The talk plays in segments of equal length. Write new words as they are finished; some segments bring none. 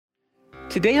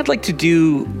Today I'd like to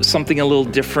do something a little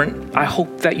different. I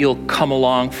hope that you'll come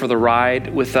along for the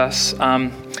ride with us.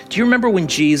 Do you remember when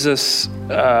Jesus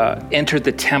entered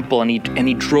the temple and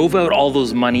he drove out all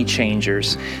those money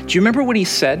changers? Do you remember what he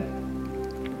said?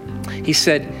 He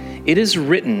said, "It is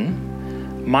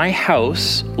written, my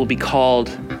house will be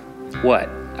called," what?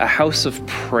 A house of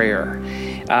prayer.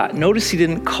 Notice he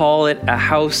didn't call it a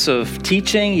house of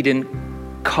teaching. He didn't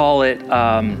call it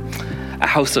a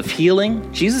house of healing.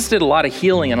 Jesus did a lot of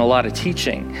healing and a lot of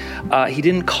teaching. He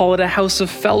didn't call it a house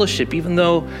of fellowship, even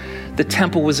though the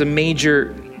temple was a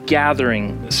major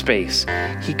gathering space.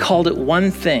 He called it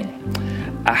one thing,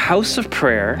 a house of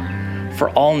prayer for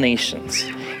all nations.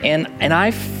 And I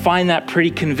find that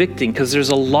pretty convicting because there's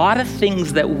a lot of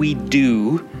things that we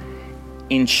do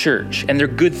in church, and they're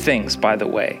good things, by the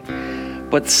way.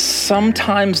 But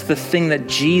sometimes the thing that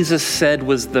Jesus said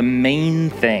was the main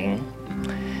thing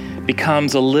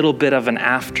becomes a little bit of an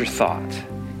afterthought.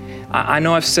 I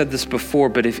know I've said this before,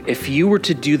 but if you were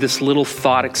to do this little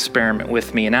thought experiment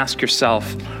with me and ask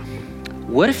yourself,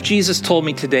 what if Jesus told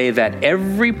me today that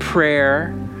every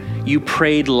prayer you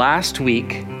prayed last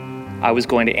week, I was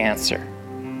going to answer?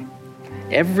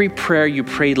 Every prayer you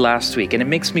prayed last week. And it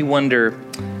makes me wonder,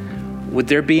 would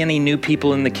there be any new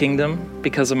people in the kingdom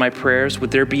because of my prayers? Would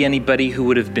there be anybody who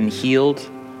would have been healed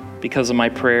because of my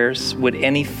prayers? Would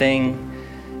anything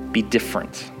be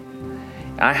different?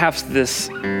 I have this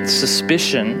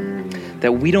suspicion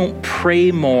that we don't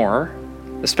pray more,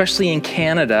 especially in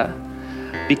Canada,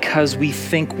 because we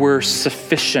think we're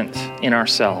sufficient in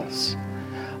ourselves.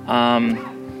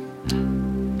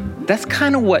 That's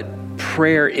kind of what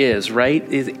prayer is, right?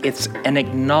 It's an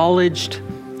acknowledged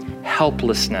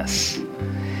helplessness.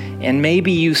 And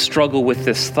maybe you struggle with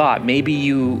this thought. Maybe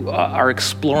you are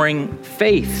exploring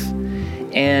faith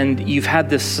and you've had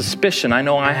this suspicion. I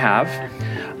know I have.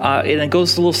 And it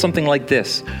goes a little something like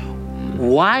this.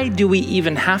 Why do we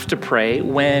even have to pray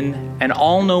when an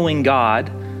all-knowing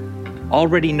God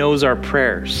already knows our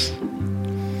prayers?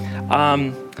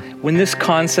 When this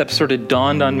concept sort of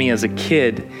dawned on me as a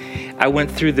kid, I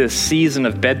went through this season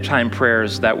of bedtime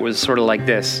prayers that was sort of like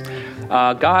this.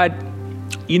 God,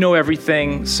 you know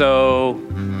everything, so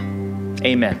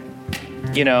amen.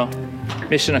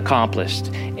 Mission accomplished.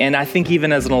 And I think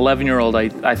even as an 11-year-old,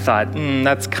 I thought,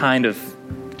 that's kind of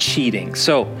cheating.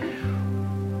 So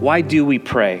why do we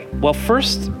pray? Well,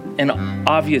 first and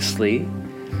obviously,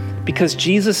 because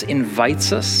Jesus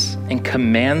invites us and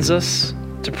commands us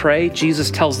to pray.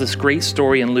 Jesus tells this great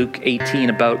story in Luke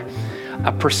 18 about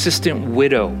a persistent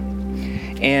widow,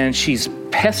 and she's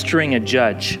pestering a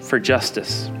judge for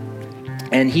justice.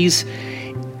 And he's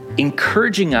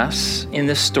encouraging us in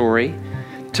this story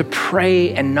to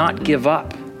pray and not give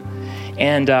up.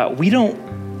 And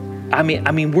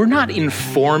we're not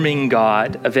informing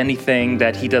God of anything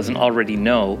that he doesn't already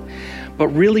know, but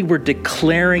really we're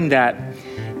declaring that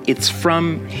it's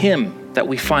from him that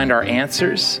we find our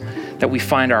answers, that we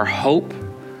find our hope,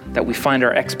 that we find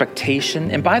our expectation.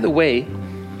 And by the way,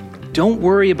 don't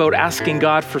worry about asking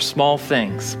God for small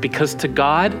things, because to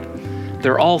God,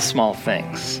 they're all small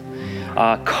things.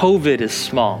 COVID is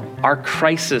small. Our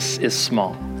crisis is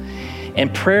small.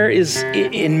 And prayer is,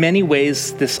 in many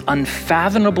ways, this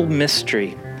unfathomable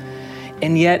mystery.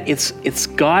 And yet it's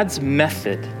God's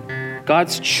method,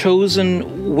 God's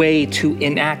chosen way to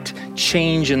enact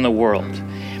change in the world.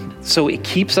 So it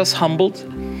keeps us humbled.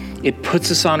 It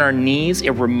puts us on our knees.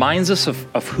 It reminds us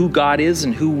of who God is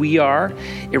and who we are.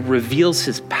 It reveals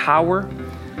his power,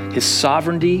 his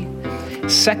sovereignty.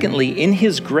 Secondly, in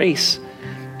his grace,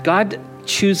 God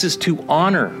chooses to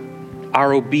honor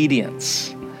our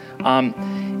obedience.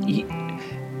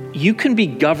 You can be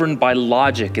governed by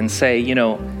logic and say,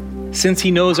 since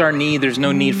he knows our need, there's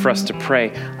no need for us to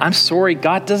pray. I'm sorry,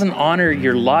 God doesn't honor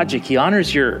your logic. He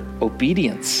honors your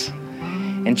obedience.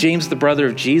 And James, the brother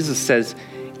of Jesus, says,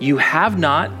 you have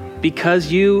not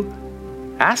because you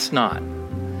ask not.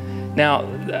 Now,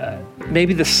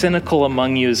 maybe the cynical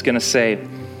among you is going to say,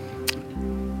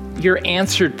 your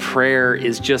answered prayer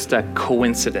is just a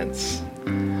coincidence.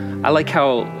 I like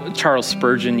how Charles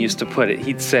Spurgeon used to put it.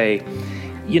 He'd say,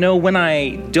 when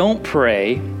I don't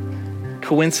pray,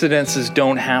 coincidences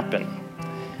don't happen.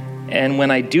 And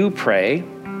when I do pray,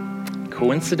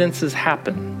 coincidences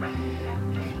happen.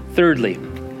 Thirdly,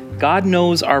 God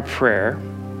knows our prayer,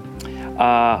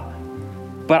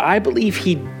 but I believe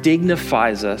he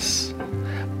dignifies us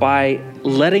by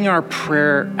letting our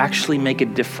prayer actually make a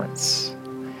difference.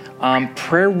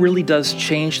 Prayer really does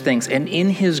change things. And in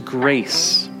his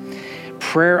grace,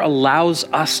 prayer allows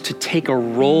us to take a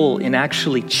role in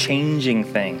actually changing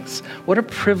things. What a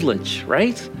privilege,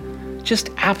 right? Just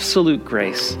absolute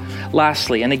grace.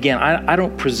 Lastly, and again, I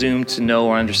don't presume to know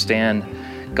or understand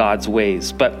God's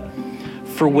ways, but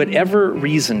for whatever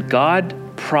reason, God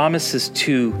promises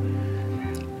to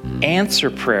answer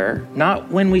prayer, not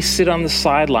when we sit on the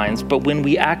sidelines, but when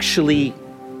we actually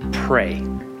pray.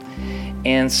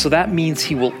 And so that means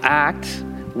he will act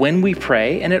when we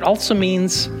pray, and it also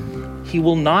means he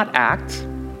will not act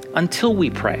until we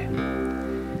pray.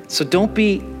 So don't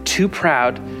be too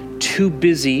proud, too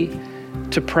busy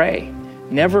to pray.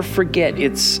 Never forget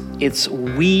it's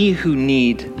we who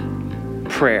need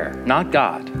prayer, not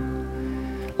God.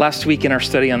 Last week in our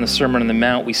study on the Sermon on the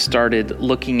Mount, we started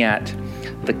looking at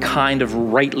the kind of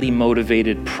rightly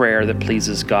motivated prayer that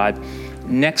pleases God.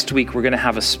 Next week, we're going to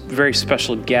have a very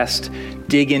special guest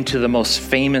dig into the most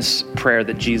famous prayer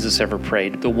that Jesus ever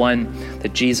prayed, the one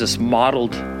that Jesus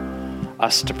modeled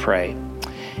us to pray.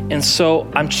 And so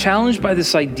I'm challenged by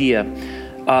this idea.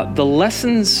 The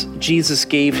lessons Jesus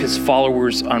gave his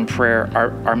followers on prayer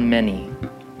are many,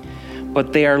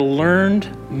 but they are learned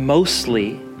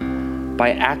mostly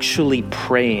by actually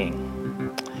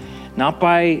praying, not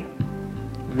by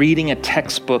reading a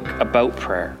textbook about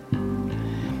prayer,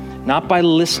 not by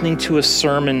listening to a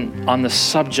sermon on the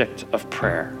subject of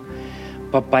prayer,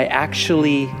 but by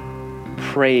actually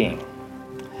praying.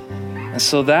 And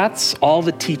so that's all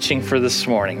the teaching for this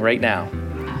morning, right now.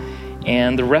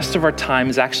 And the rest of our time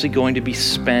is actually going to be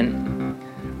spent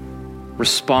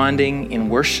responding in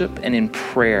worship and in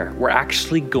prayer. We're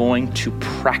actually going to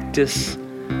practice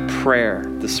prayer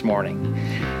this morning.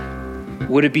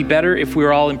 Would it be better if we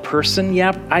were all in person?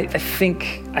 Yeah, I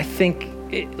think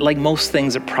like most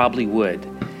things, it probably would.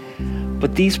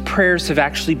 But these prayers have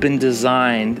actually been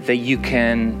designed that you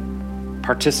can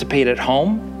participate at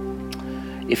home.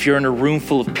 If you're in a room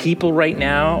full of people right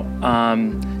now,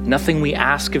 nothing we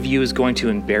ask of you is going to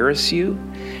embarrass you.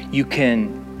 You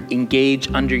can engage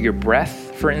under your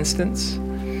breath, for instance,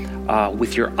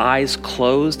 with your eyes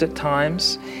closed at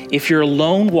times. If you're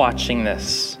alone watching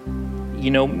this,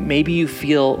 maybe you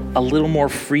feel a little more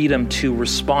freedom to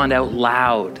respond out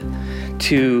loud,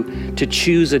 to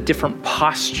choose a different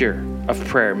posture of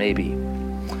prayer, maybe.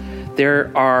 There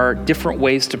are different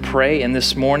ways to pray, and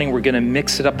this morning we're going to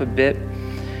mix it up a bit.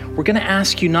 We're going to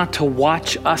ask you not to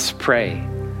watch us pray,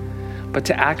 but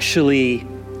to actually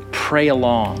pray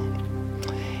along.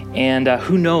 And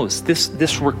who knows,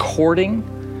 this recording,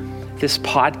 this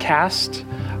podcast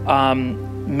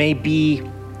may be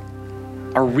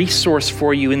a resource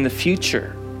for you in the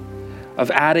future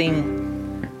of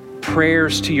adding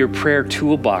prayers to your prayer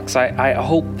toolbox. I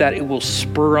hope that it will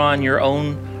spur on your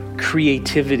own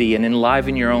creativity and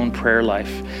enliven your own prayer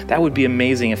life. That would be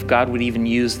amazing if God would even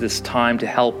use this time to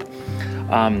help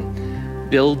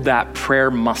build that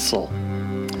prayer muscle.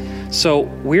 So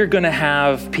we're going to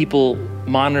have people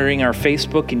monitoring our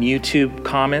Facebook and YouTube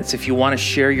comments. If you want to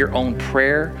share your own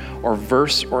prayer or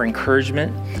verse or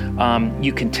encouragement,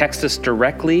 you can text us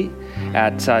directly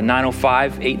at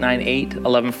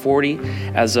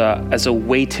 905-898-1140 as a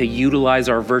way to utilize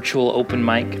our virtual open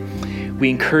mic. We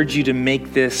encourage you to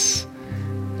make this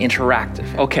interactive.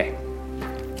 Okay.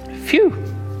 Phew.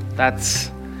 That's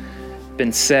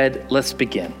been said. Let's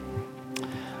begin.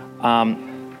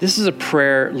 This is a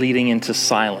prayer leading into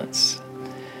silence.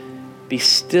 Be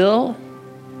still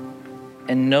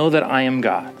and know that I am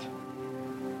God.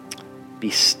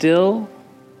 Be still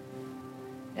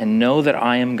and know that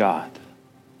I am God.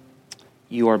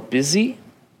 You are busy.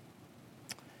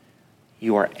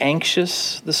 You are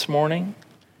anxious this morning.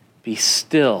 Be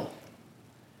still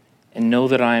and know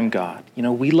that I am God.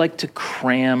 We like to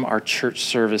cram our church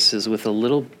services with a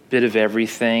little bit of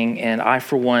everything, and I,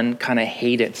 for one, kind of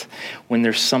hate it when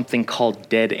there's something called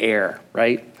dead air,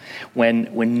 right?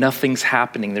 When nothing's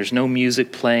happening, there's no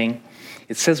music playing.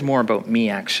 It says more about me,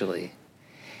 actually.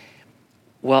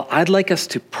 Well, I'd like us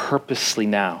to purposely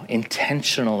now,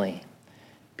 intentionally,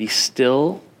 be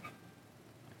still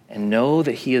and know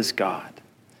that He is God.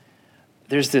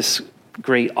 There's this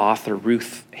great author,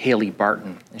 Ruth Haley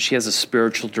Barton, and she has a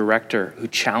spiritual director who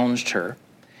challenged her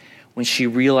when she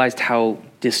realized how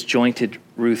disjointed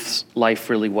Ruth's life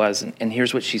really was. And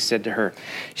here's what she said to her.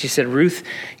 She said, Ruth,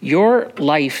 your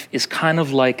life is kind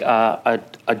of like a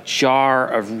jar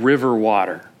of river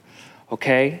water,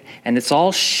 okay? And it's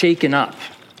all shaken up.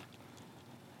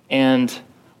 And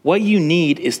what you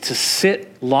need is to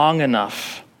sit long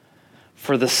enough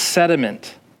for the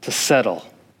sediment to settle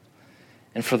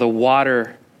and for the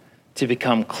water to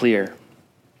become clear.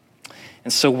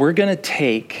 And so we're going to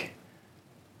take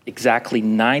exactly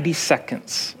 90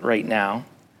 seconds right now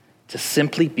to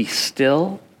simply be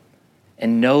still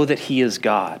and know that he is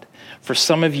God. For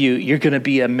some of you, you're going to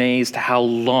be amazed how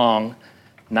long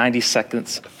 90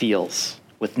 seconds feels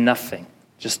with nothing,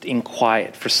 just in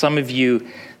quiet. For some of you,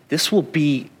 this will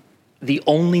be the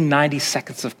only 90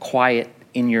 seconds of quiet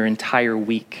in your entire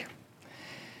week.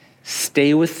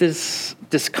 Stay with this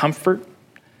discomfort.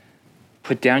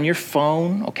 Put down your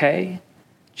phone, okay?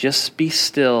 Just be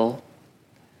still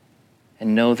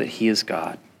and know that he is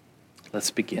God.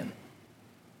 Let's begin.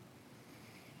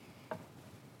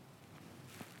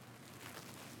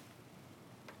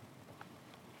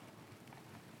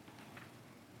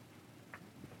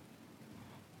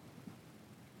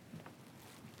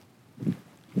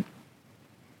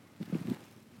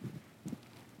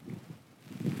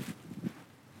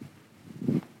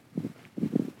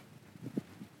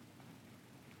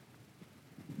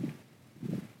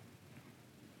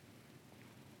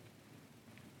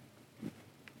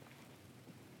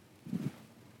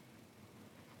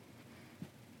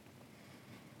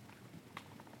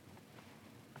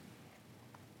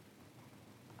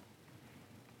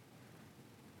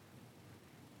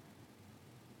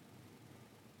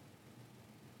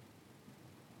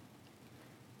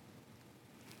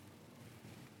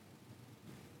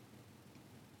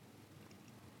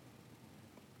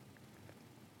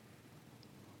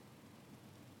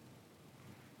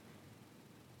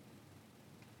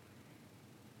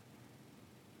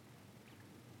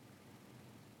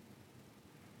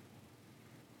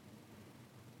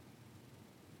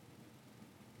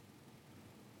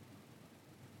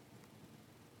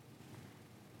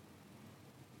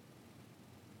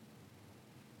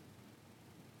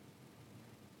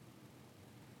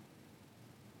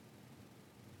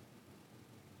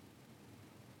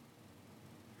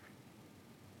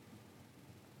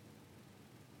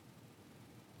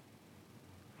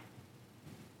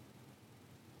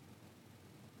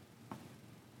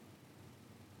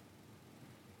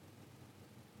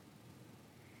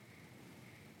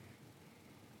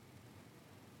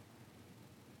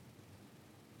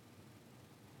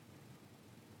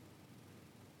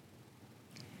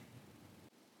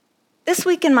 This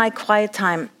week in my quiet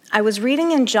time, I was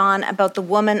reading in John about the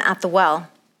woman at the well,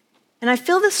 and I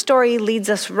feel the story leads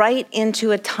us right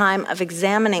into a time of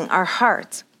examining our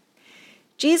hearts.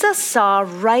 Jesus saw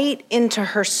right into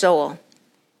her soul.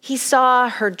 He saw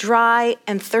her dry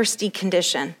and thirsty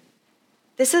condition.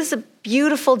 This is a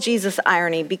beautiful Jesus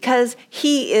irony because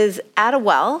he is at a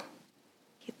well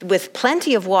with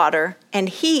plenty of water and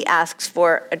he asks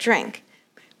for a drink.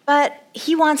 But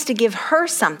he wants to give her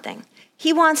something.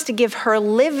 He wants to give her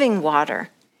living water.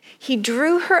 He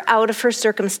drew her out of her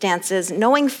circumstances,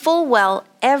 knowing full well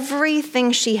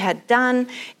everything she had done,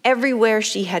 everywhere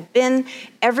she had been,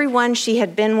 everyone she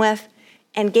had been with,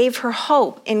 and gave her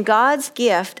hope in God's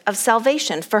gift of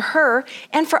salvation for her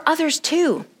and for others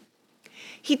too.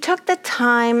 He took the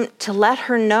time to let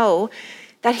her know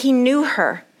that he knew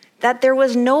her, that there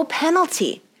was no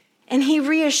penalty, and he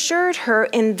reassured her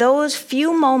in those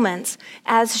few moments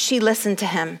as she listened to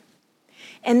him.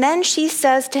 And then she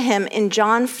says to him in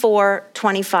John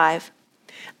 4:25,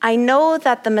 I know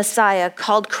that the Messiah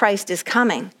called Christ is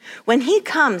coming. When he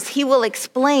comes, he will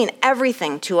explain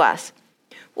everything to us.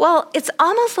 Well, it's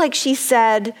almost like she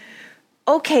said,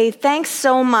 okay, thanks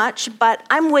so much, but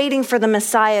I'm waiting for the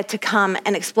Messiah to come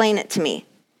and explain it to me.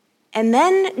 And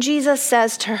then Jesus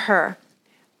says to her,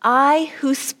 I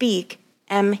who speak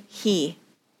am he.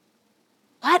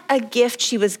 What a gift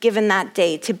she was given that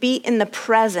day to be in the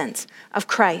presence of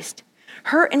Christ.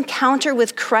 Her encounter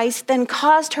with Christ then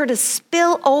caused her to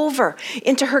spill over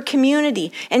into her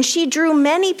community, and she drew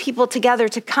many people together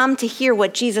to come to hear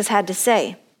what Jesus had to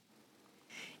say.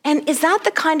 And is that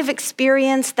the kind of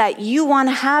experience that you want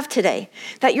to have today,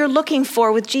 that you're looking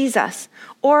for with Jesus?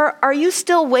 Or are you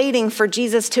still waiting for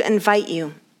Jesus to invite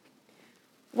you?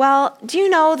 Well, do you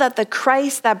know that the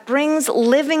Christ that brings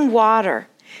living water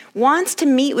wants to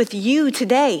meet with you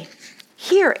today,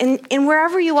 here, in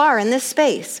wherever you are in this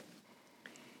space?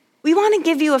 We want to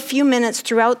give you a few minutes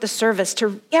throughout the service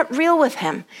to get real with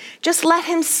him. Just let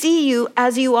him see you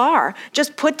as you are.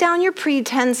 Just put down your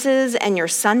pretenses and your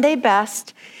Sunday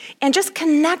best and just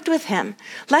connect with him.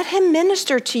 Let him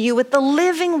minister to you with the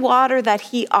living water that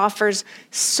he offers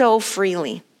so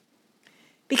freely.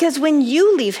 Because when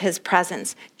you leave his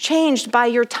presence, changed by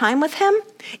your time with him,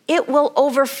 it will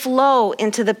overflow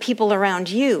into the people around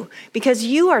you because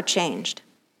you are changed.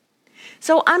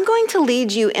 So I'm going to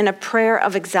lead you in a prayer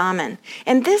of examen.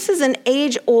 And this is an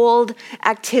age-old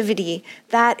activity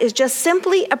that is just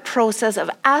simply a process of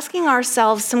asking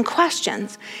ourselves some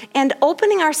questions and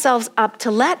opening ourselves up to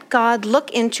let God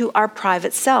look into our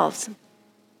private selves.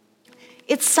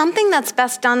 It's something that's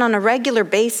best done on a regular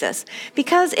basis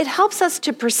because it helps us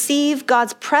to perceive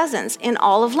God's presence in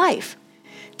all of life.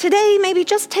 Today, maybe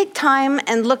just take time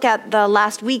and look at the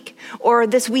last week or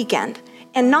this weekend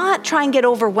and not try and get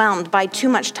overwhelmed by too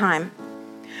much time.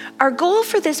 Our goal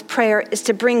for this prayer is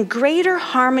to bring greater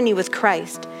harmony with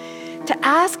Christ, to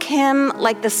ask him,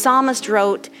 like the psalmist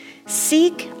wrote,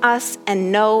 seek us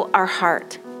and know our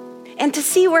heart, and to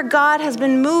see where God has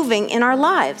been moving in our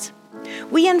lives.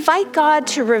 We invite God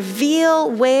to reveal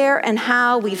where and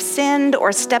how we've sinned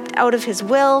or stepped out of his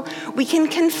will. We can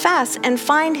confess and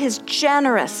find his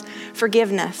generous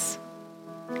forgiveness.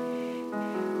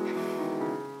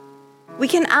 We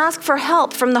can ask for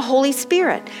help from the Holy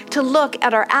Spirit to look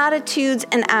at our attitudes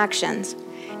and actions.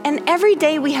 And every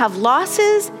day we have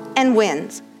losses and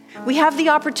wins. We have the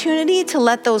opportunity to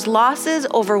let those losses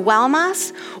overwhelm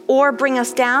us or bring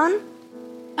us down.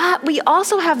 But we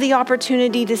also have the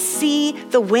opportunity to see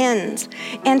the wins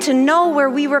and to know where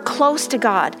we were close to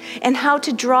God and how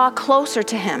to draw closer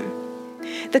to him.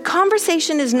 The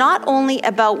conversation is not only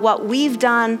about what we've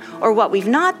done or what we've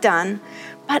not done,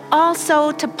 but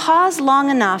also to pause long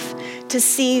enough to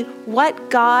see what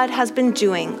God has been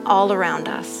doing all around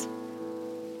us.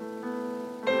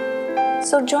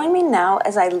 So join me now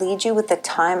as I lead you with the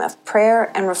time of prayer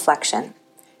and reflection.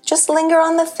 Just linger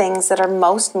on the things that are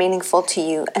most meaningful to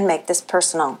you and make this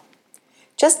personal.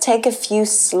 Just take a few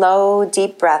slow,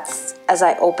 deep breaths as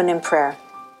I open in prayer.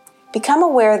 Become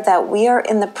aware that we are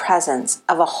in the presence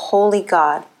of a holy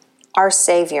God, our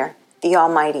Savior, the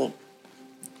Almighty.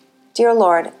 Dear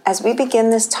Lord, as we begin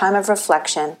this time of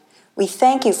reflection, we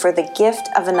thank you for the gift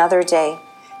of another day.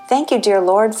 Thank you, dear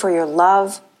Lord, for your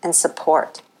love and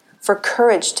support, for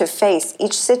courage to face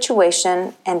each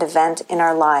situation and event in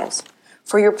our lives,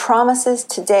 for your promises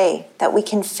today that we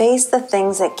can face the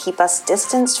things that keep us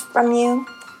distanced from you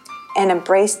and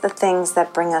embrace the things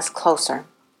that bring us closer.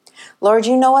 Lord,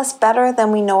 you know us better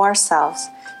than we know ourselves,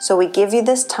 so we give you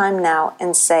this time now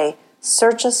and say,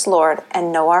 search us, Lord,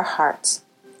 and know our hearts.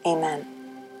 Amen.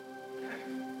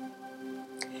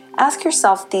 Ask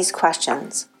yourself these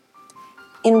questions.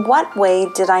 In what way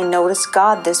did I notice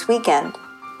God this weekend?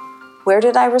 Where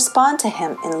did I respond to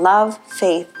him in love,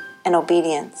 faith, and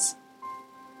obedience?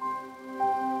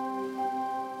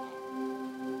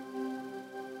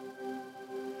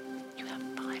 You have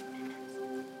 5 minutes.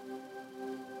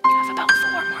 You have about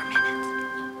 4 more minutes.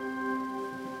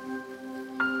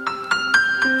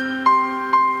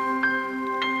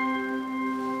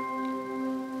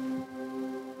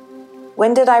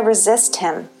 When did I resist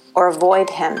him or avoid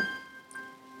him?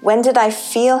 When did I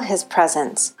feel his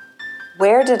presence?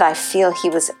 Where did I feel he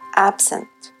was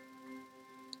absent?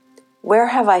 Where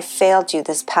have I failed you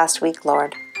this past week,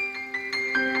 Lord?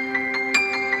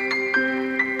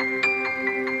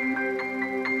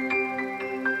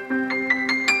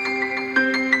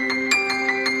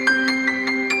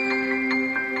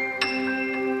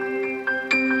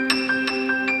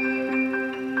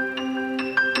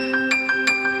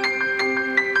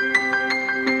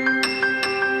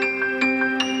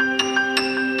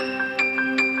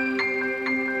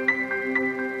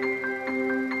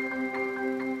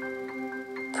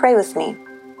 Pray with me.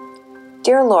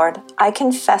 Dear Lord, I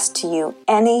confess to you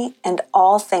any and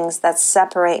all things that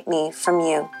separate me from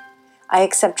you. I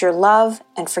accept your love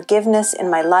and forgiveness in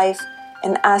my life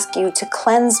and ask you to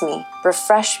cleanse me,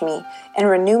 refresh me, and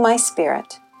renew my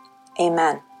spirit.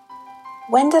 Amen.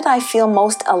 When did I feel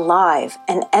most alive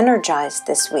and energized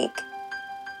this week?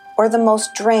 Or the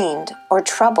most drained or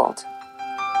troubled?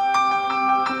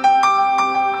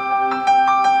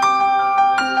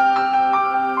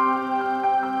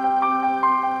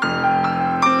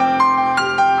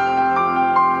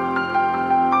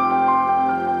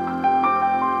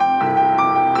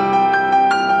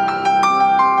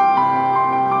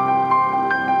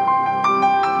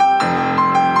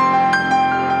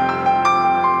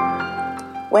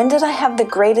 When did I have the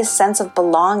greatest sense of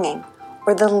belonging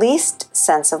or the least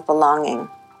sense of belonging?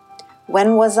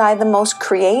 When was I the most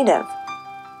creative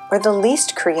or the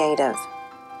least creative?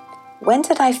 When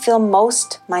did I feel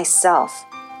most myself?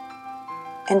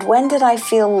 And when did I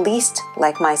feel least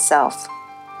like myself?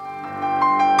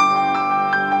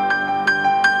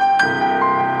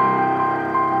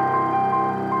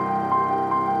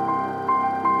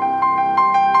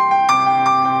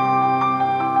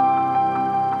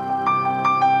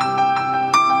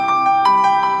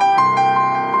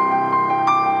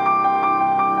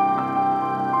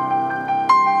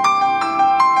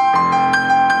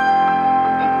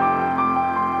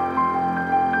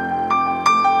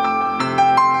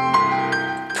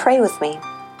 Pray with me.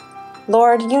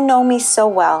 Lord, you know me so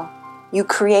well. You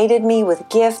created me with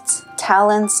gifts,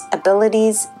 talents,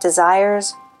 abilities,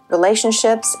 desires,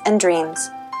 relationships, and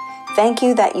dreams. Thank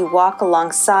you that you walk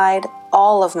alongside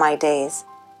all of my days.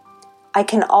 I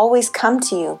can always come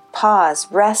to you,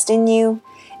 pause, rest in you,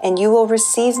 and you will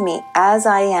receive me as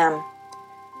I am.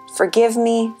 Forgive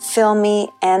me, fill me,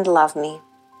 and love me.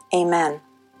 Amen.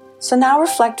 So now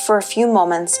reflect for a few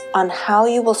moments on how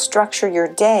you will structure your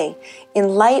day in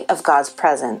light of God's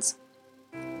presence.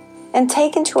 And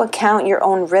take into account your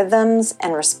own rhythms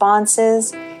and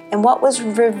responses and what was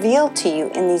revealed to you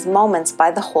in these moments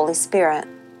by the Holy Spirit.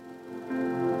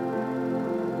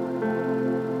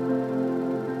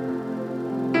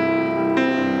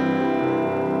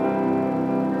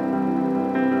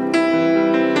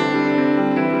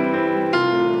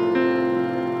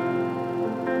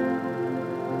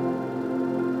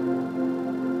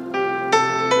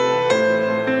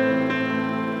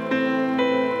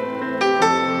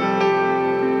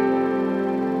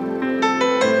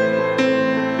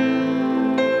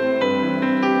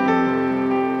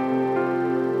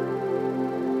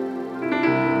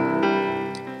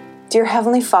 Dear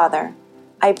Heavenly Father,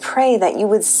 I pray that you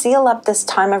would seal up this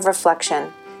time of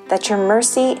reflection, that your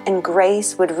mercy and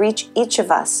grace would reach each of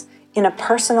us in a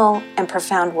personal and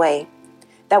profound way,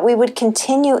 that we would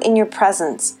continue in your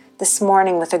presence this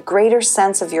morning with a greater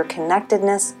sense of your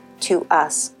connectedness to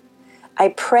us. I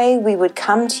pray we would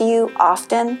come to you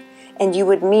often and you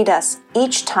would meet us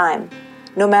each time,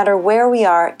 no matter where we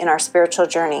are in our spiritual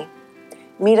journey.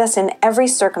 Meet us in every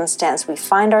circumstance we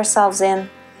find ourselves in,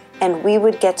 and we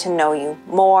would get to know you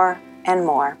more and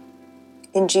more.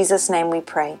 In Jesus' name we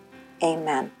pray.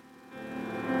 Amen.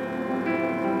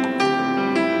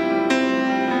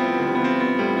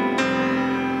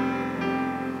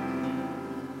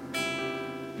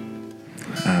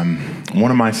 One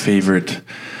of my favorite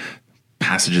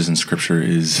passages in Scripture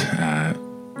is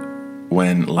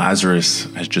when Lazarus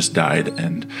has just died,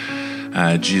 and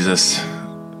Jesus,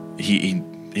 he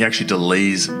actually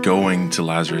delays going to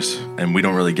Lazarus, and we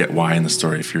don't really get why in the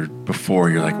story. If you're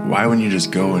like, why wouldn't you just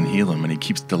go and heal him? And he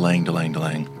keeps delaying.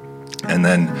 And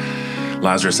then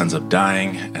Lazarus ends up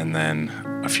dying, and then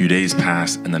a few days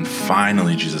pass, and then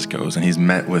finally Jesus goes, and he's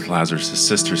met with Lazarus'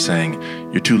 sister saying,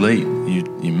 you're too late.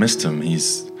 You missed him.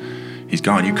 He's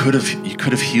gone. You could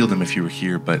have healed him if you were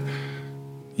here, but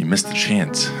you missed the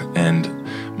chance. And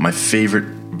my favorite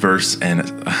verse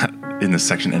in this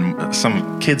section, and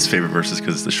some kids' favorite verses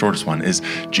because it's the shortest one, is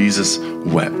Jesus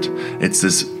wept. It's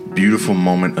this beautiful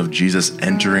moment of Jesus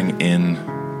entering in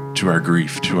to our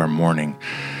grief, to our mourning.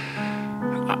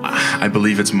 I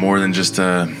believe it's more than just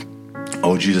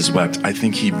Jesus wept. I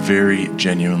think he very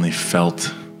genuinely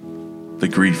felt the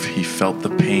grief. He felt the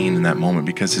pain in that moment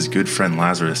because his good friend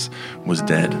Lazarus was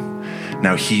dead.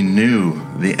 Now he knew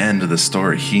the end of the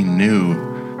story. He knew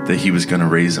that he was going to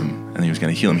raise him and he was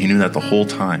going to heal him. He knew that the whole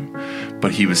time,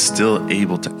 but he was still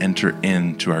able to enter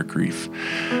into our grief.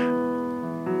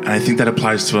 And I think that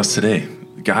applies to us today.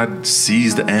 God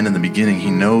sees the end and the beginning. He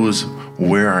knows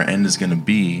where our end is going to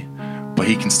be, but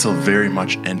he can still very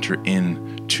much enter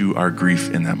into our grief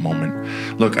in that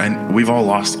moment. Look, we've all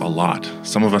lost a lot,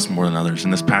 some of us more than others.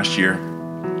 In this past year,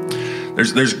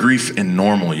 there's grief in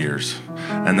normal years.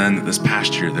 And then this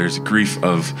past year, there's grief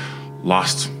of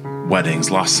lost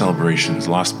weddings, lost celebrations,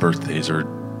 lost birthdays, or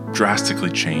drastically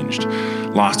changed,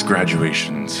 lost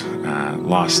graduations,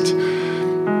 lost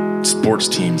sports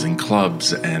teams and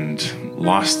clubs, and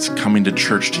lost coming to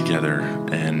church together,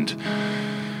 and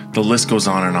the list goes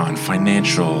on and on.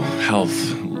 Financial,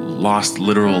 health, lost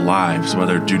literal lives,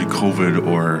 whether due to COVID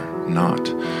or not.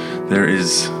 There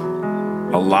is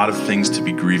a lot of things to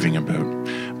be grieving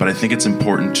about, but I think it's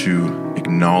important to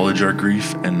acknowledge our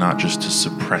grief and not just to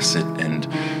suppress it and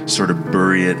sort of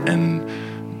bury it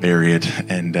and bury it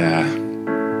and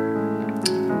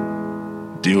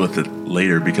deal with it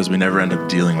later, because we never end up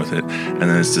dealing with it. And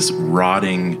then it's this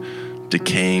rotting,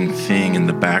 decaying thing in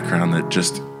the background that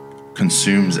just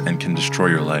consumes and can destroy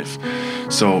your life.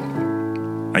 So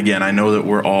again, I know that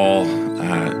we're all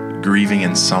grieving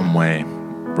in some way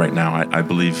right now. I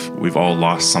believe we've all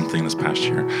lost something this past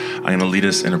year. I'm going to lead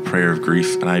us in a prayer of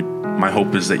grief, and my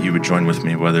hope is that you would join with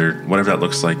me, whatever that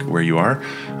looks like where you are,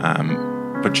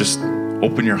 but just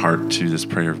open your heart to this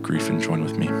prayer of grief and join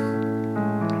with me.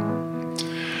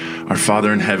 Our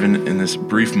Father in heaven, in this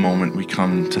brief moment, we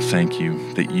come to thank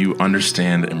you that you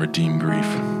understand and redeem grief.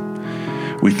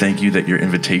 We thank you that your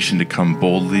invitation to come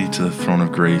boldly to the throne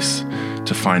of grace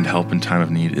to find help in time of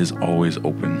need is always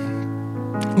open.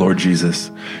 Lord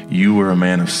Jesus, you were a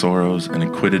man of sorrows and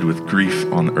acquitted with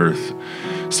grief on earth.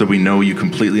 So we know you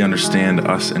completely understand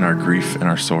us in our grief and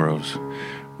our sorrows.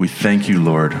 We thank you,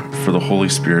 Lord, for the Holy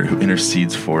Spirit who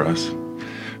intercedes for us.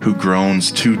 who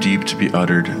groans too deep to be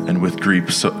uttered, and with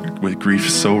grief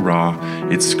so raw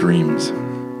it screams.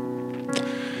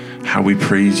 How we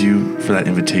praise you for that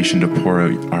invitation to pour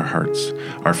out our hearts,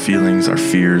 our feelings, our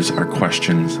fears, our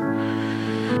questions,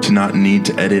 to not need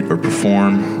to edit or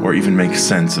perform or even make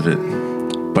sense of it,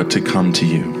 but to come to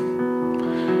you.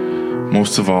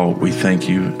 Most of all, we thank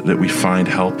you that we find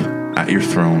help at your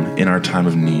throne in our time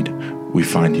of need. We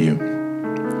find you.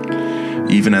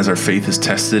 Even as our faith is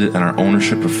tested and our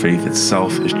ownership of faith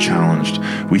itself is challenged,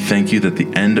 we thank you that the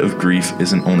end of grief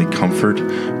isn't only comfort,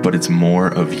 but it's more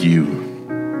of you.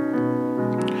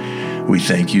 We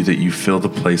thank you that you fill the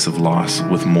place of loss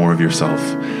with more of yourself,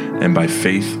 and by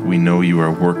faith we know you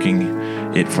are working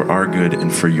it for our good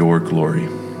and for your glory.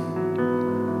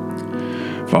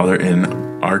 Father, in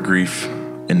our grief,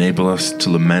 enable us to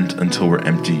lament until we're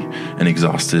empty and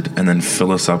exhausted, and then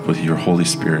fill us up with your Holy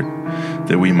Spirit,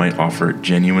 that we might offer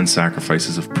genuine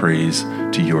sacrifices of praise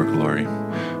to your glory.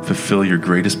 Fulfill your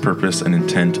greatest purpose and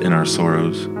intent in our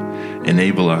sorrows.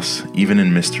 Enable us, even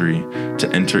in mystery, to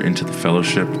enter into the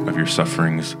fellowship of your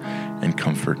sufferings and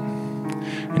comfort.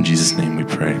 In Jesus' name we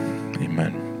pray.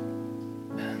 Amen.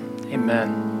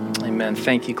 Amen. Amen.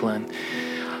 Thank you, Glenn.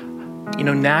 You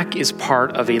know, NAC is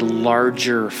part of a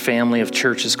larger family of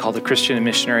churches called the Christian and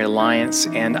Missionary Alliance,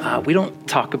 and we don't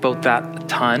talk about that a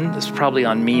ton. It's probably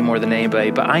on me more than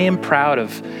anybody, but I am proud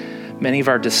of many of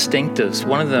our distinctives.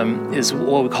 One of them is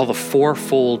what we call the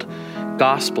fourfold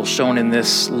gospel shown in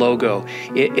this logo.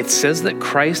 It says that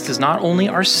Christ is not only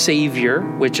our Savior,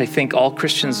 which I think all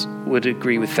Christians would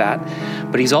agree with that,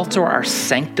 but he's also our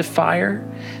sanctifier,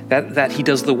 that he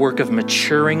does the work of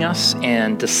maturing us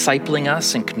and discipling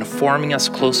us and conforming us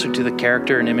closer to the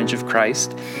character and image of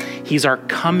Christ. He's our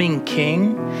coming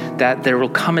King, that there will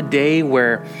come a day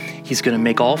where he's going to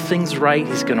make all things right.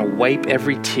 He's going to wipe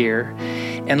every tear.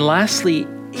 And lastly,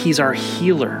 he's our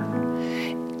healer.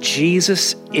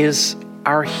 Jesus is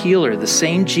our healer, the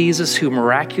same Jesus who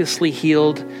miraculously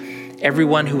healed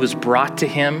everyone who was brought to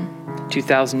him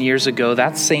 2,000 years ago.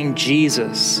 That same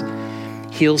Jesus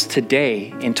heals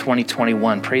today in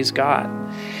 2021. Praise God.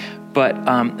 But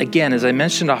again, as I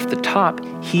mentioned off the top,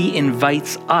 he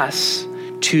invites us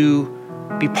to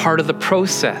be part of the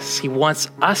process. He wants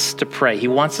us to pray. He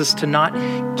wants us to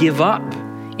not give up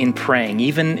in praying,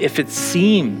 even if it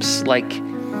seems like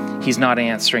he's not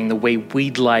answering the way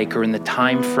we'd like or in the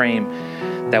time frame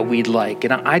that we'd like.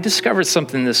 And I discovered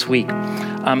something this week.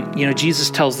 Jesus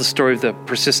tells the story of the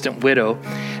persistent widow,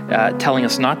 telling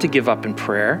us not to give up in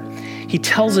prayer. He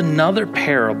tells another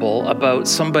parable about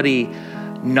somebody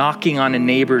knocking on a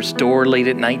neighbor's door late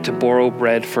at night to borrow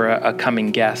bread for a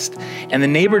coming guest. And the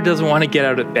neighbor doesn't want to get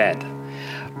out of bed.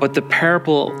 But the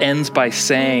parable ends by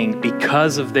saying,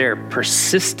 because of their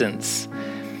persistence,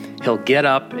 he'll get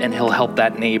up and he'll help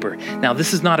that neighbor. Now,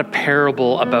 this is not a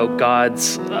parable about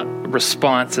God's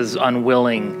response as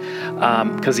unwilling,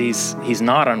 because he's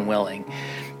not unwilling.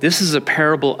 This is a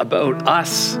parable about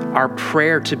us, our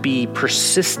prayer to be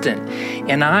persistent.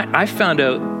 And I found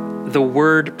out the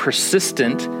word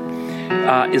persistent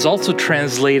is also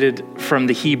translated from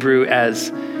the Hebrew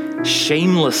as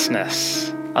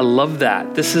shamelessness. I love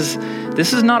that. This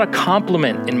is not a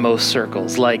compliment in most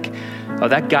circles, like, oh,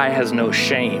 that guy has no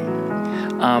shame.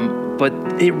 But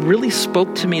it really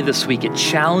spoke to me this week. It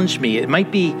challenged me. It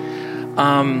might be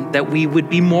that we would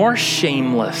be more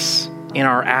shameless in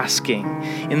our asking.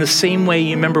 In the same way,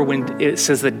 you remember when it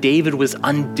says that David was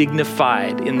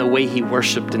undignified in the way he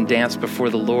worshiped and danced before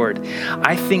the Lord.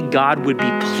 I think God would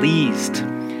be pleased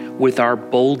with our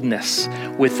boldness,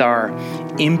 with our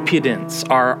impudence,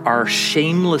 our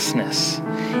shamelessness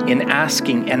in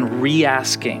asking and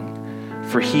re-asking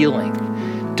for healing.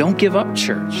 Don't give up,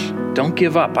 church. Don't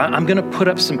give up. I'm going to put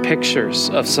up some pictures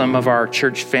of some of our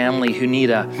church family who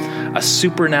need a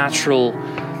supernatural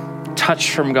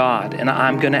touch from God. And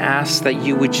I'm going to ask that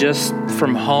you would just,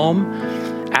 from home,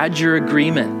 add your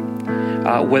agreement,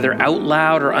 whether out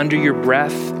loud or under your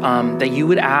breath, that you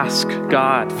would ask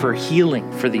God for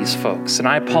healing for these folks. And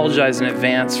I apologize in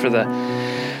advance for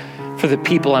the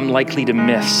people I'm likely to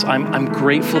miss. I'm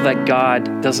grateful that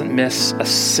God doesn't miss a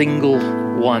single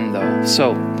one, though.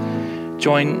 So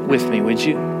join with me, would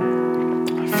you?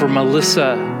 For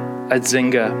Melissa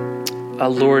Adzinga,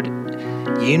 Lord,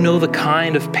 you know the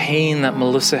kind of pain that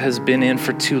Melissa has been in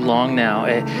for too long now,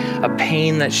 a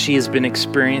pain that she has been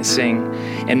experiencing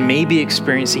and may be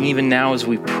experiencing even now as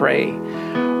we pray.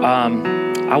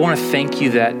 I want to thank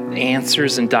you that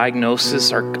answers and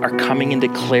diagnosis are coming into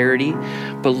clarity.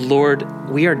 But Lord,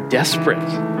 we are desperate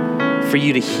for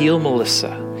you to heal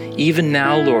Melissa Even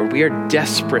now, Lord, we are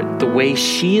desperate the way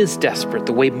she is desperate,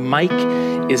 the way Mike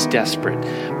is desperate.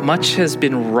 Much has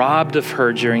been robbed of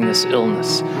her during this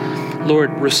illness.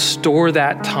 Lord, restore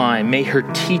that time. May her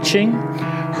teaching,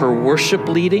 her worship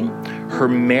leading, her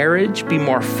marriage be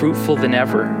more fruitful than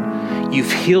ever.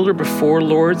 You've healed her before,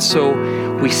 Lord, so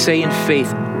we say in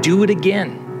faith, do it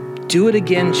again. Do it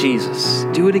again, Jesus.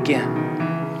 Do it again.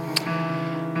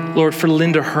 Lord, for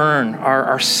Linda Hearn,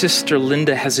 our sister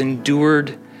Linda has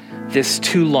endured this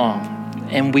too long,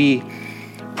 and we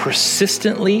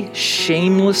persistently,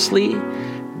 shamelessly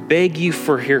beg you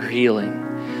for her healing.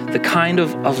 The kind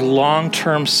of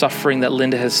long-term suffering that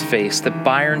Linda has faced, that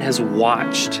Byron has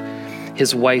watched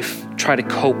his wife try to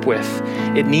cope with.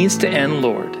 It needs to end,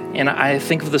 Lord. And I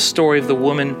think of the story of the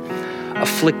woman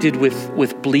afflicted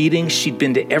with bleeding. She'd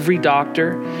been to every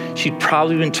doctor. She'd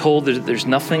probably been told that there's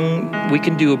nothing we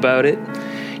can do about it.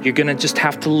 You're going to just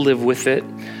have to live with it.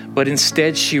 But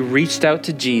instead, she reached out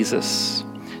to Jesus,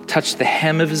 touched the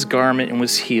hem of his garment, and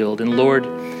was healed. And Lord,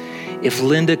 if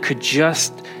Linda could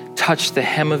just touch the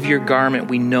hem of your garment,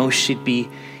 we know she'd be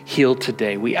healed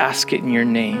today. We ask it in your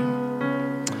name.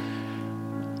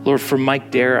 Lord, for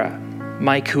Mike Dara,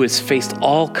 Mike, who has faced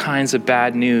all kinds of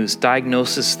bad news,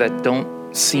 diagnoses that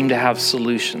don't seem to have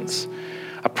solutions,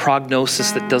 a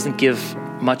prognosis that doesn't give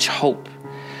much hope.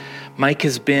 Mike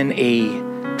has been a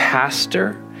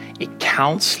pastor, a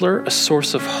counselor, a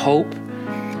source of hope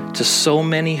to so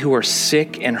many who are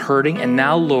sick and hurting. And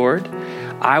now, Lord,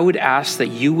 I would ask that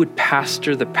you would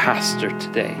pastor the pastor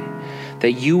today,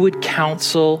 that you would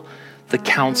counsel the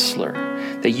counselor,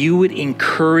 that you would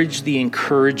encourage the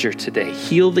encourager today.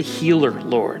 Heal the healer,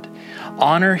 Lord.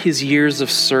 Honor his years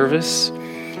of service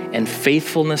and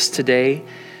faithfulness today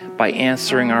by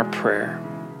answering our prayer.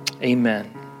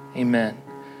 Amen. Amen.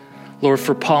 Lord,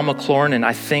 for Paul McLaurin,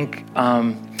 I think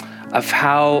of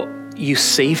how you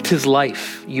saved his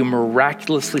life. You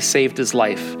miraculously saved his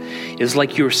life. It was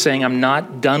like you were saying, I'm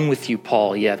not done with you,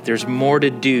 Paul, yet. There's more to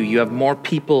do. You have more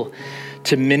people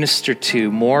to minister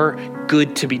to, more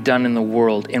good to be done in the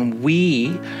world. And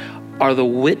we are the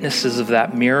witnesses of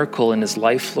that miracle in his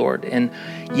life, Lord. And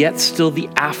yet still the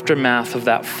aftermath of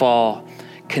that fall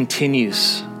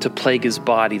continues to plague his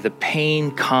body. The pain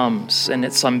comes and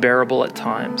it's unbearable at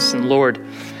times. And Lord,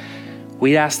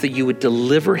 we ask that you would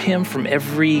deliver him from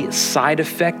every side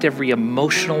effect, every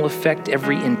emotional effect,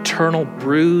 every internal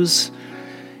bruise,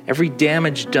 every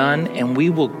damage done, and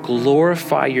we will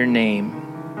glorify your name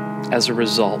as a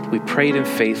result. We prayed in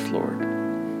faith, Lord.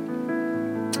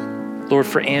 Lord,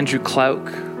 for Andrew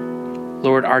Clouk,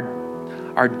 Lord,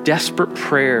 our desperate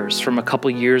prayers from a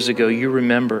couple years ago, you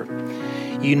remember.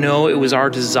 You know it was our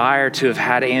desire to have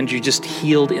had Andrew just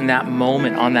healed in that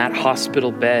moment on that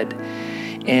hospital bed.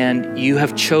 And you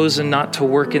have chosen not to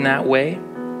work in that way.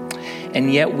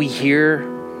 And yet we hear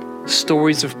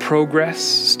stories of progress,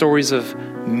 stories of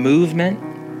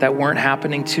movement that weren't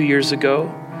happening 2 years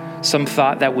ago. Some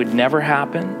thought that would never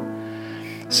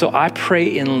happen. So I pray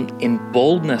in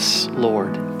boldness,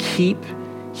 Lord, keep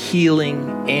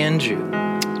healing Andrew.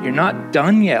 You're not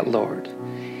done yet, Lord.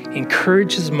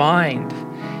 Encourage his mind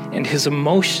and his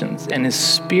emotions and his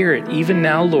spirit. Even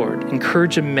now, Lord,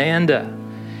 encourage Amanda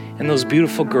and those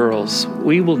beautiful girls.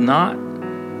 We will not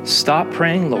stop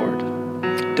praying, Lord.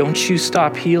 Don't you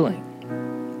stop healing.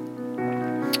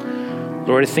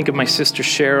 Lord, I think of my sister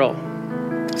Cheryl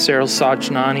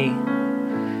Sajnani,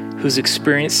 who's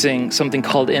experiencing something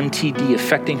called MTD,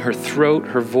 affecting her throat,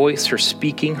 her voice, her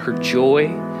speaking, her joy.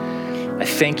 I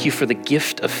thank you for the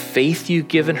gift of faith you've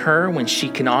given her when she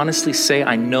can honestly say,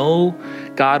 I know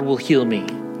God will heal me.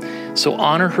 So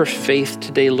honor her faith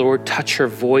today, Lord. Touch her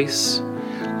voice.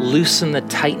 Loosen the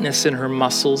tightness in her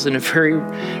muscles. In a very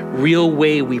real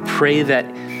way, we pray that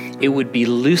it would be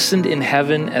loosened in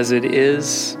heaven as it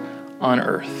is on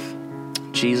earth.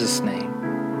 In Jesus' name.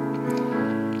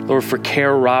 Lord, for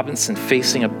Carol Robinson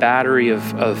facing a battery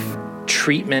of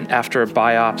treatment after a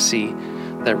biopsy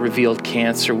that revealed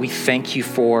cancer, we thank you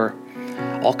for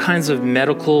all kinds of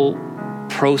medical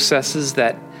processes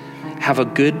that have a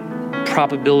good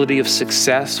probability of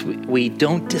success. We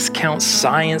don't discount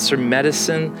science or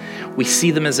medicine. We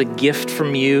see them as a gift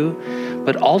from you.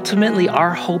 But ultimately,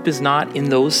 our hope is not in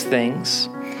those things.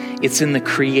 It's in the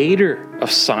creator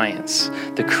of science,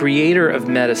 the creator of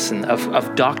medicine,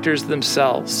 of doctors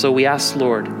themselves. So we ask,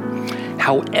 Lord,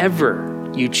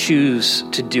 however you choose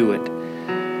to do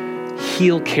it,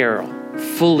 heal Carol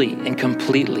fully and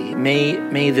completely.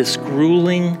 May this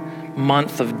grueling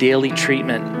month of daily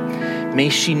treatment, may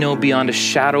she know beyond a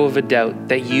shadow of a doubt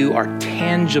that you are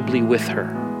tangibly with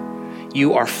her.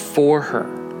 You are for her.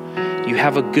 You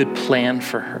have a good plan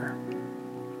for her.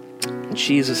 In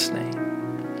Jesus'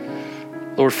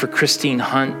 name. Lord, for Christine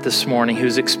Hunt this morning,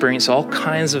 who's experienced all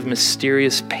kinds of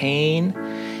mysterious pain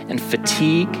and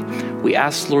fatigue, we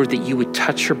ask, Lord, that you would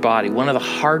touch her body. One of the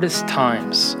hardest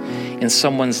times in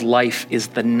someone's life is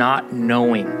the not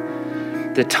knowing,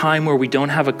 the time where we don't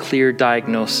have a clear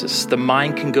diagnosis. The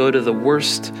mind can go to the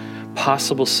worst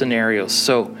possible scenarios.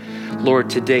 So, Lord,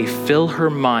 today, fill her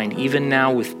mind, even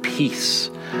now, with peace,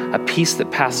 a peace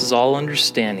that passes all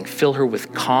understanding. Fill her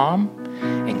with calm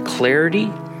and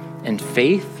clarity and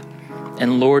faith.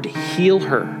 And Lord, heal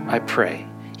her, I pray.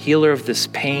 Heal her of this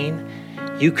pain.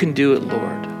 You can do it,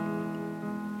 Lord.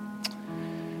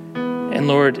 And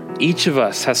Lord, each of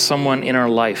us has someone in our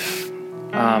life,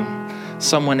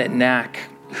 someone at NAC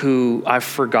who I've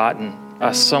forgotten,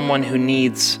 someone who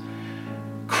needs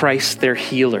Christ, their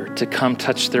healer, to come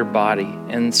touch their body.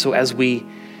 And so as we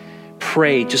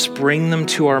pray, just bring them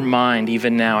to our mind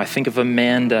even now. I think of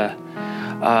Amanda,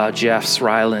 Jeffs,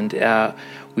 Ryland.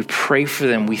 We pray for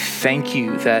them. We thank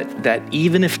you that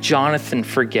even if Jonathan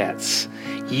forgets,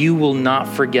 you will not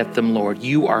forget them, Lord.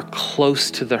 You are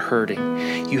close to the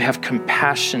hurting. You have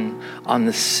compassion on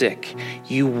the sick.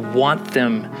 You want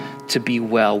them to be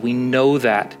well. We know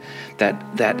that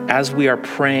as we are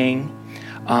praying,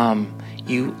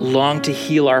 you long to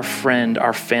heal our friend,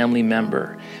 our family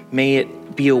member. May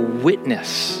it be a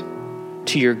witness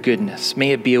to your goodness.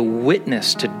 May it be a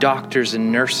witness to doctors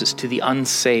and nurses, to the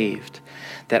unsaved,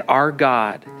 that our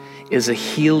God is a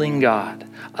healing God,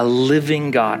 a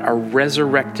living God, a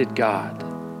resurrected God.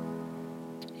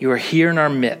 You are here in our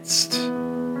midst,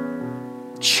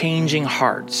 changing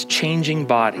hearts, changing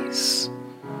bodies,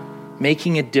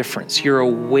 making a difference. You're a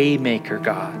way maker,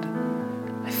 God.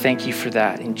 I thank you for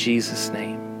that in Jesus'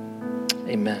 name.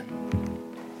 Amen.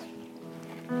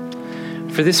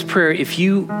 For this prayer, if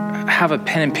you have a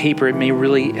pen and paper, it may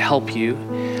really help you.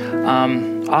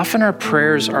 Often our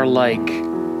prayers are like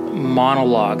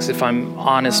monologues. If I'm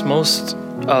honest, most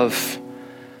of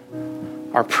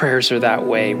our prayers are that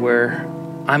way, where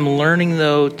I'm learning,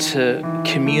 though, to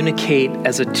communicate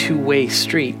as a two-way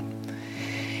street.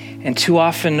 And too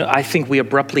often, I think we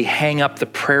abruptly hang up the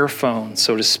prayer phone,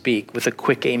 so to speak, with a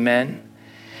quick amen.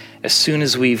 As soon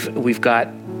as we've got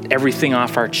everything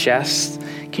off our chest.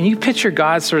 Can you picture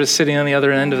God sort of sitting on the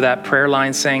other end of that prayer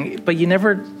line saying, but you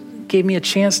never gave me a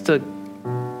chance to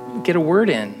get a word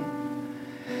in?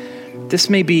 This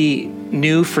may be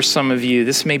new for some of you.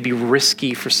 This may be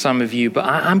risky for some of you, but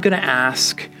I'm going to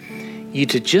ask you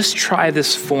to just try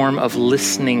this form of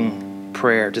listening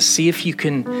prayer to see if you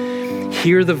can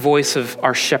hear the voice of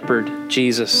our shepherd,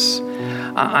 Jesus.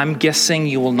 I'm guessing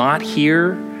you will not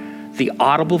hear the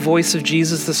audible voice of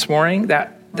Jesus this morning.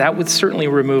 That would certainly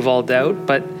remove all doubt.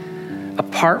 But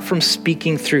apart from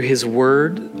speaking through his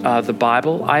word, the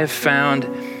Bible, I have found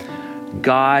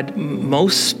God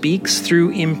most speaks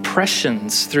through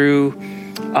impressions, through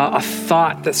a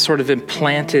thought that's sort of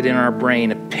implanted in our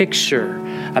brain, a picture,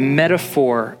 a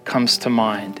metaphor comes to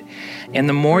mind. And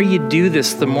the more you do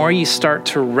this, the more you start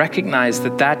to recognize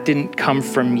that didn't come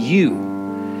from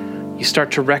you. You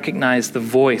start to recognize the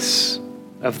voice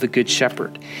of the Good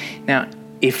Shepherd. Now,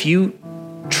 if you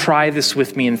try this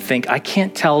with me and think, I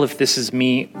can't tell if this is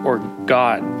me or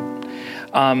God.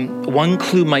 One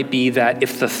clue might be that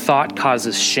if the thought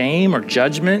causes shame or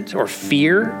judgment or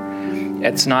fear,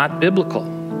 it's not biblical.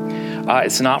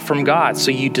 It's not from God. So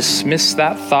you dismiss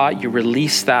that thought, you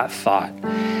release that thought.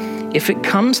 If it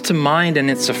comes to mind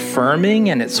and it's affirming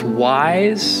and it's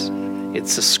wise,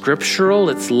 it's scriptural,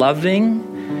 it's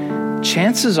loving,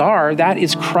 chances are that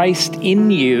is Christ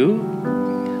in you,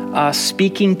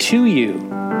 speaking to you.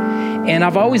 And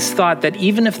I've always thought that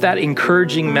even if that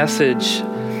encouraging message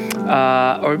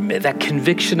or that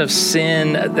conviction of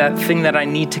sin, that thing that I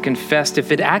need to confess,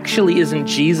 if it actually isn't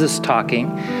Jesus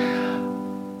talking,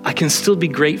 I can still be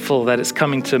grateful that it's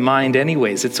coming to mind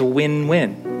anyways. It's a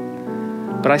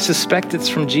win-win. But I suspect it's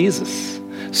from Jesus.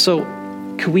 So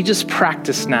could we just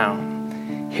practice now,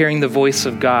 hearing the voice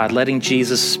of God, letting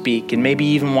Jesus speak, and maybe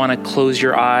even want to close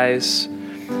your eyes.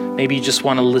 Maybe you just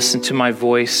want to listen to my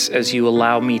voice as you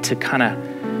allow me to kind of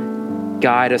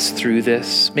guide us through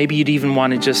this. Maybe you'd even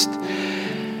want to just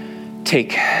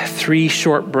take 3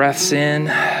 short breaths in,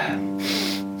 and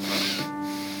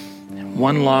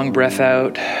 1 long breath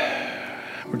out.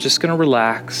 We're just going to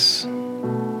relax.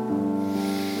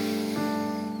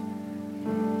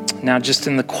 Now, just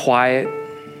in the quiet,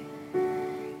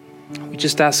 we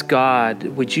just ask God,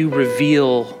 would you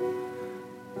reveal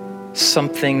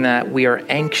something that we are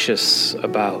anxious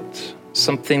about,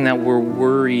 something that we're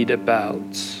worried about,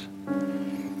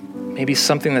 maybe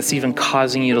something that's even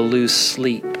causing you to lose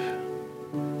sleep?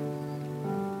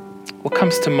 What What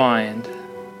comes to mind?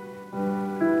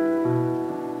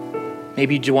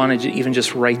 Maybe you want to even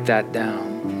just write that down.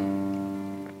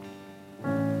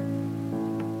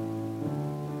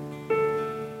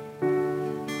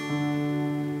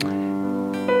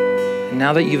 And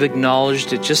now that you've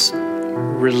acknowledged it, just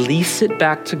release it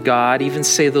back to God. Even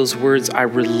say those words, I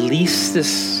release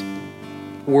this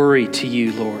worry to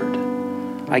you, Lord.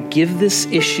 I give this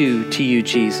issue to you,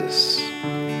 Jesus.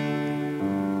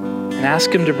 And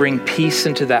ask him to bring peace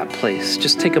into that place.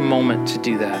 Just take a moment to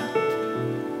do that.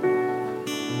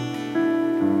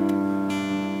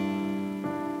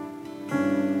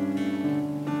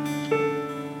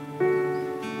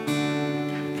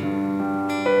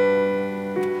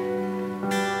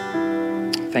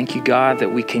 Thank you, God,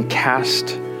 that we can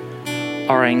cast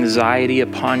our anxiety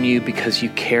upon you because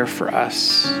you care for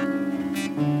us.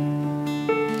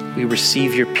 We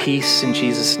receive your peace in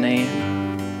Jesus' name.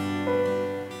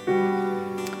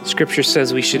 Scripture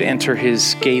says we should enter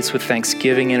his gates with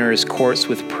thanksgiving, enter his courts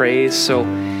with praise. So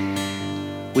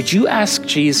would you ask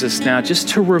Jesus now just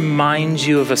to remind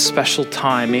you of a special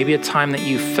time, maybe a time that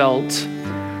you felt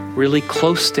really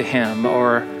close to him,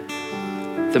 or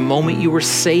the moment you were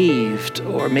saved,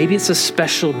 or maybe it's a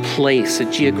special place, a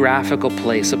geographical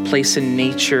place, a place in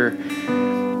nature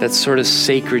that's sort of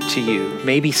sacred to you.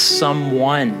 Maybe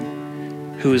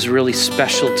someone who is really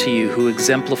special to you, who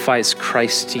exemplifies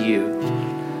Christ to you.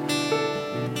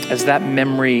 As that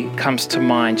memory comes to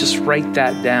mind, just write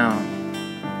that down.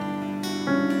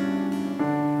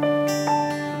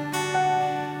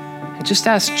 And just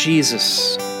ask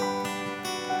Jesus,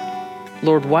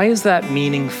 Lord, why is that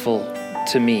meaningful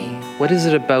to me? What is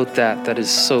it about that that is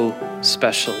so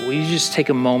special? Will you just take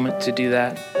a moment to do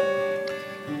that?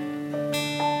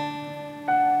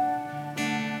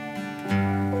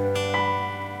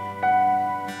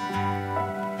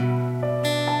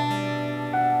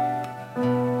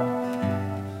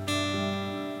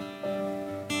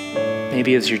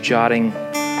 Maybe as you're jotting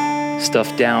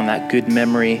stuff down, that good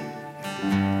memory,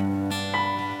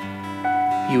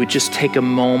 you would just take a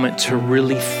moment to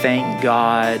really thank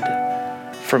God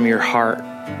from your heart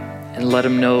and let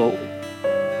him know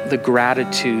the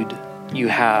gratitude you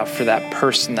have for that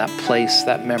person, that place,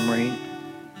 that memory.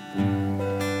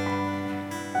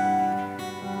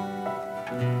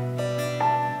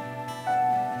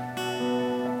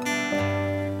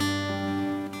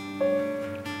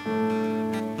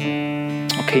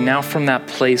 Okay, now from that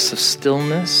place of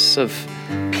stillness, of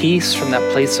peace, from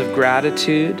that place of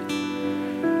gratitude,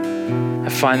 I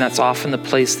find that's often the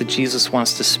place that Jesus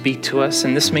wants to speak to us.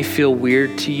 And this may feel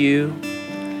weird to you,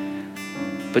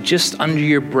 but just under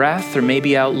your breath or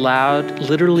maybe out loud,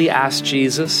 literally ask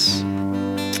Jesus,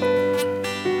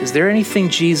 is there anything,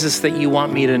 Jesus, that you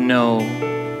want me to know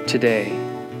today?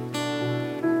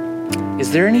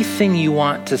 Is there anything you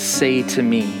want to say to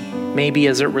me, maybe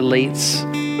as it relates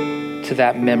to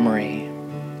that memory?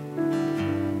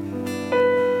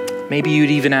 Maybe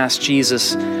you'd even ask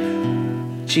Jesus,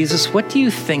 Jesus, what do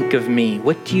you think of me?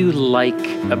 What do you like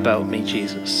about me,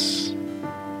 Jesus?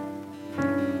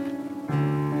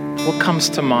 What comes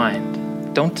to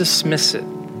mind? Don't dismiss it.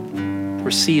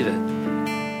 Receive it.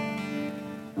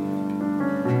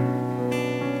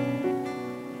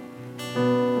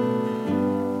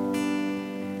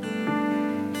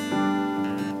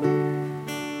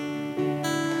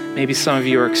 Maybe some of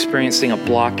you are experiencing a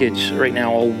blockage right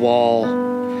now, a wall.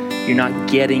 You're not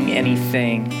getting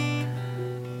anything.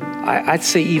 I'd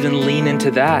say even lean into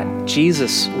that.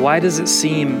 Jesus, why does it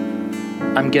seem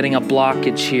I'm getting a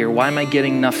blockage here? Why am I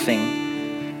getting nothing?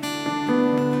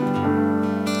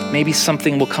 Maybe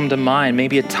something will come to mind.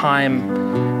 Maybe a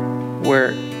time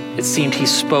where it seemed he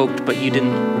spoke, but you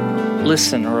didn't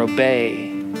listen or obey.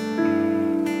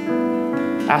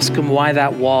 Ask him why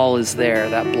that wall is there,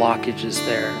 that blockage is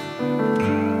there.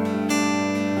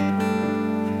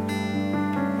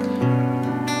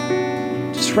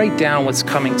 Just write down what's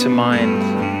coming to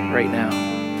mind right now.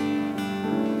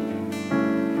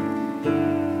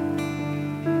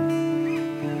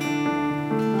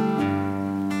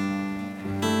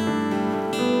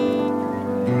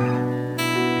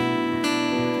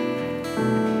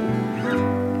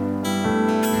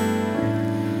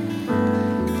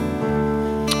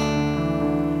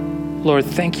 Lord,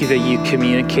 thank you that you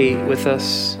communicate with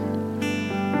us.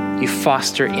 You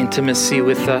foster intimacy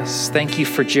with us. Thank you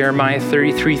for Jeremiah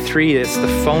 33:3. It's the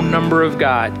phone number of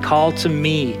God. Call to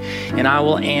me and I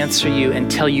will answer you and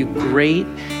tell you great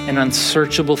and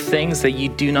unsearchable things that you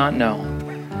do not know.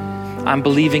 I'm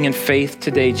believing in faith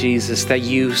today, Jesus, that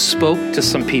you spoke to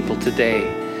some people today.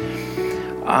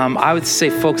 I would say,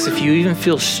 folks, if you even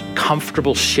feel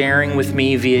comfortable sharing with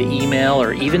me via email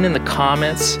or even in the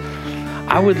comments,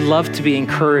 I would love to be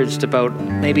encouraged about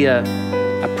maybe a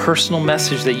personal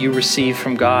message that you receive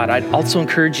from God. I'd also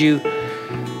encourage you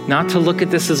not to look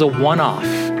at this as a one-off,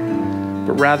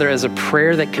 but rather as a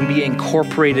prayer that can be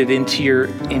incorporated into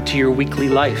your weekly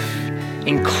life.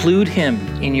 Include Him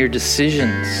in your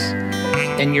decisions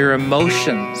and your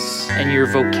emotions and your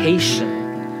vocation.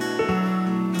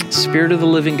 Spirit of the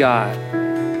living God,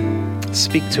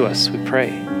 speak to us, we pray.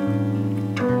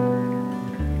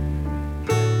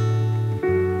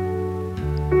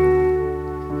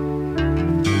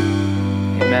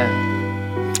 Amen.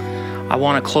 I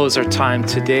want to close our time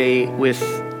today with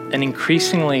an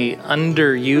increasingly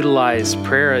underutilized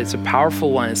prayer. It's a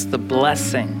powerful one. It's the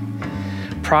blessing.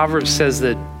 Proverbs says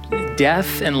that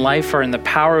death and life are in the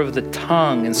power of the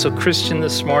tongue. And so, Christian,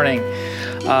 this morning,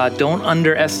 don't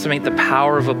underestimate the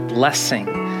power of a blessing.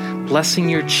 Blessing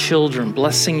your children,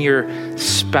 blessing your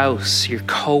spouse, your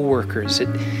co-workers.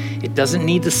 It doesn't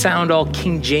need to sound all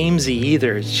King Jamesy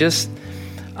either. It's just,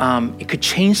 it could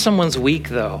change someone's week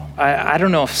though. I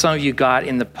don't know if some of you got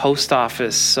in the post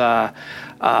office a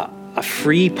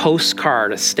free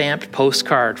postcard, a stamped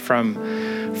postcard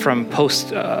from Post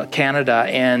Canada.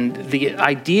 And the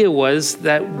idea was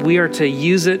that we are to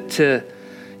use it to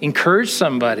encourage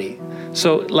somebody.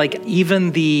 So like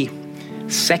even the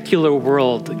secular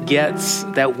world gets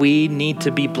that we need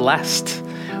to be blessed.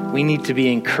 We need to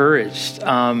be encouraged.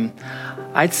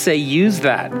 I'd say use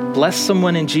that. Bless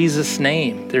someone in Jesus'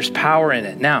 name. There's power in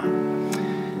it. Now,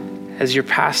 as your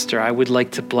pastor, I would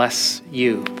like to bless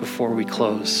you before we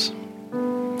close.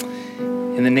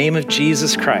 In the name of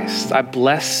Jesus Christ, I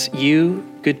bless you,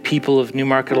 good people of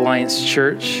Newmarket Alliance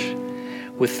Church,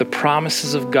 with the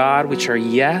promises of God, which are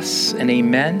yes and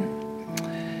amen.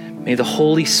 May the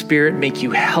Holy Spirit make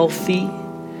you healthy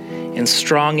and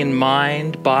strong in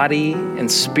mind, body,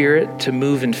 and spirit to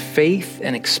move in faith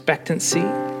and expectancy.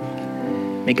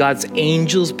 May God's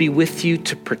angels be with you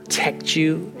to protect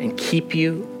you and keep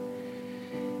you.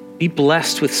 Be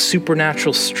blessed with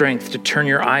supernatural strength to turn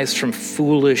your eyes from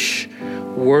foolish,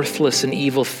 worthless, and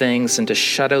evil things and to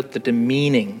shut out the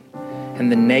demeaning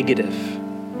and the negative.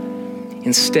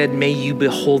 Instead, may you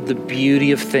behold the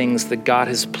beauty of things that God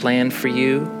has planned for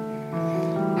you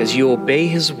as you obey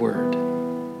His word.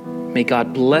 May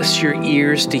God bless your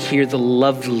ears to hear the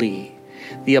lovely,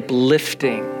 the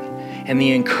uplifting, and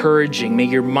the encouraging. May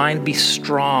your mind be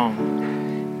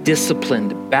strong,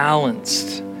 disciplined,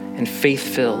 balanced, and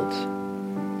faith-filled.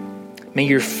 May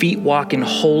your feet walk in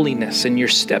holiness and your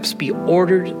steps be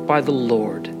ordered by the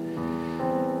Lord.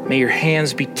 May your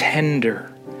hands be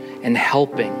tender and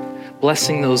helping,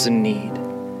 blessing those in need.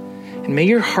 And may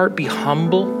your heart be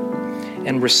humble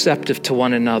and receptive to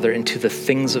one another and to the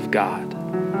things of God.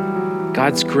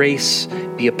 God's grace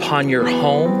be upon your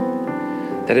home,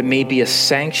 that it may be a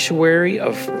sanctuary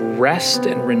of rest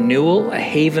and renewal, a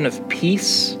haven of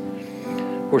peace,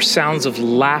 where sounds of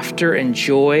laughter and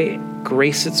joy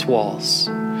grace its walls,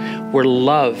 where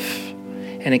love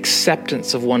and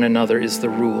acceptance of one another is the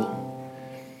rule.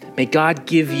 May God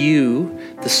give you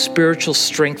the spiritual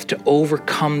strength to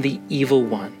overcome the evil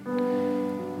one.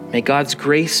 May God's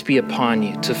grace be upon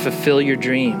you to fulfill your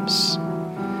dreams.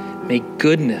 May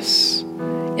goodness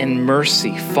and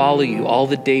mercy follow you all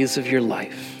the days of your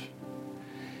life.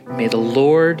 May the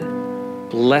Lord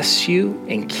bless you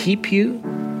and keep you.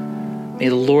 May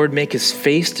the Lord make His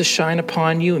face to shine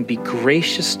upon you and be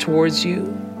gracious towards you.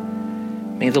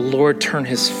 May the Lord turn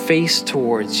His face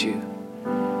towards you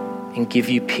and give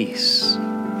you peace.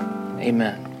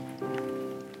 Amen.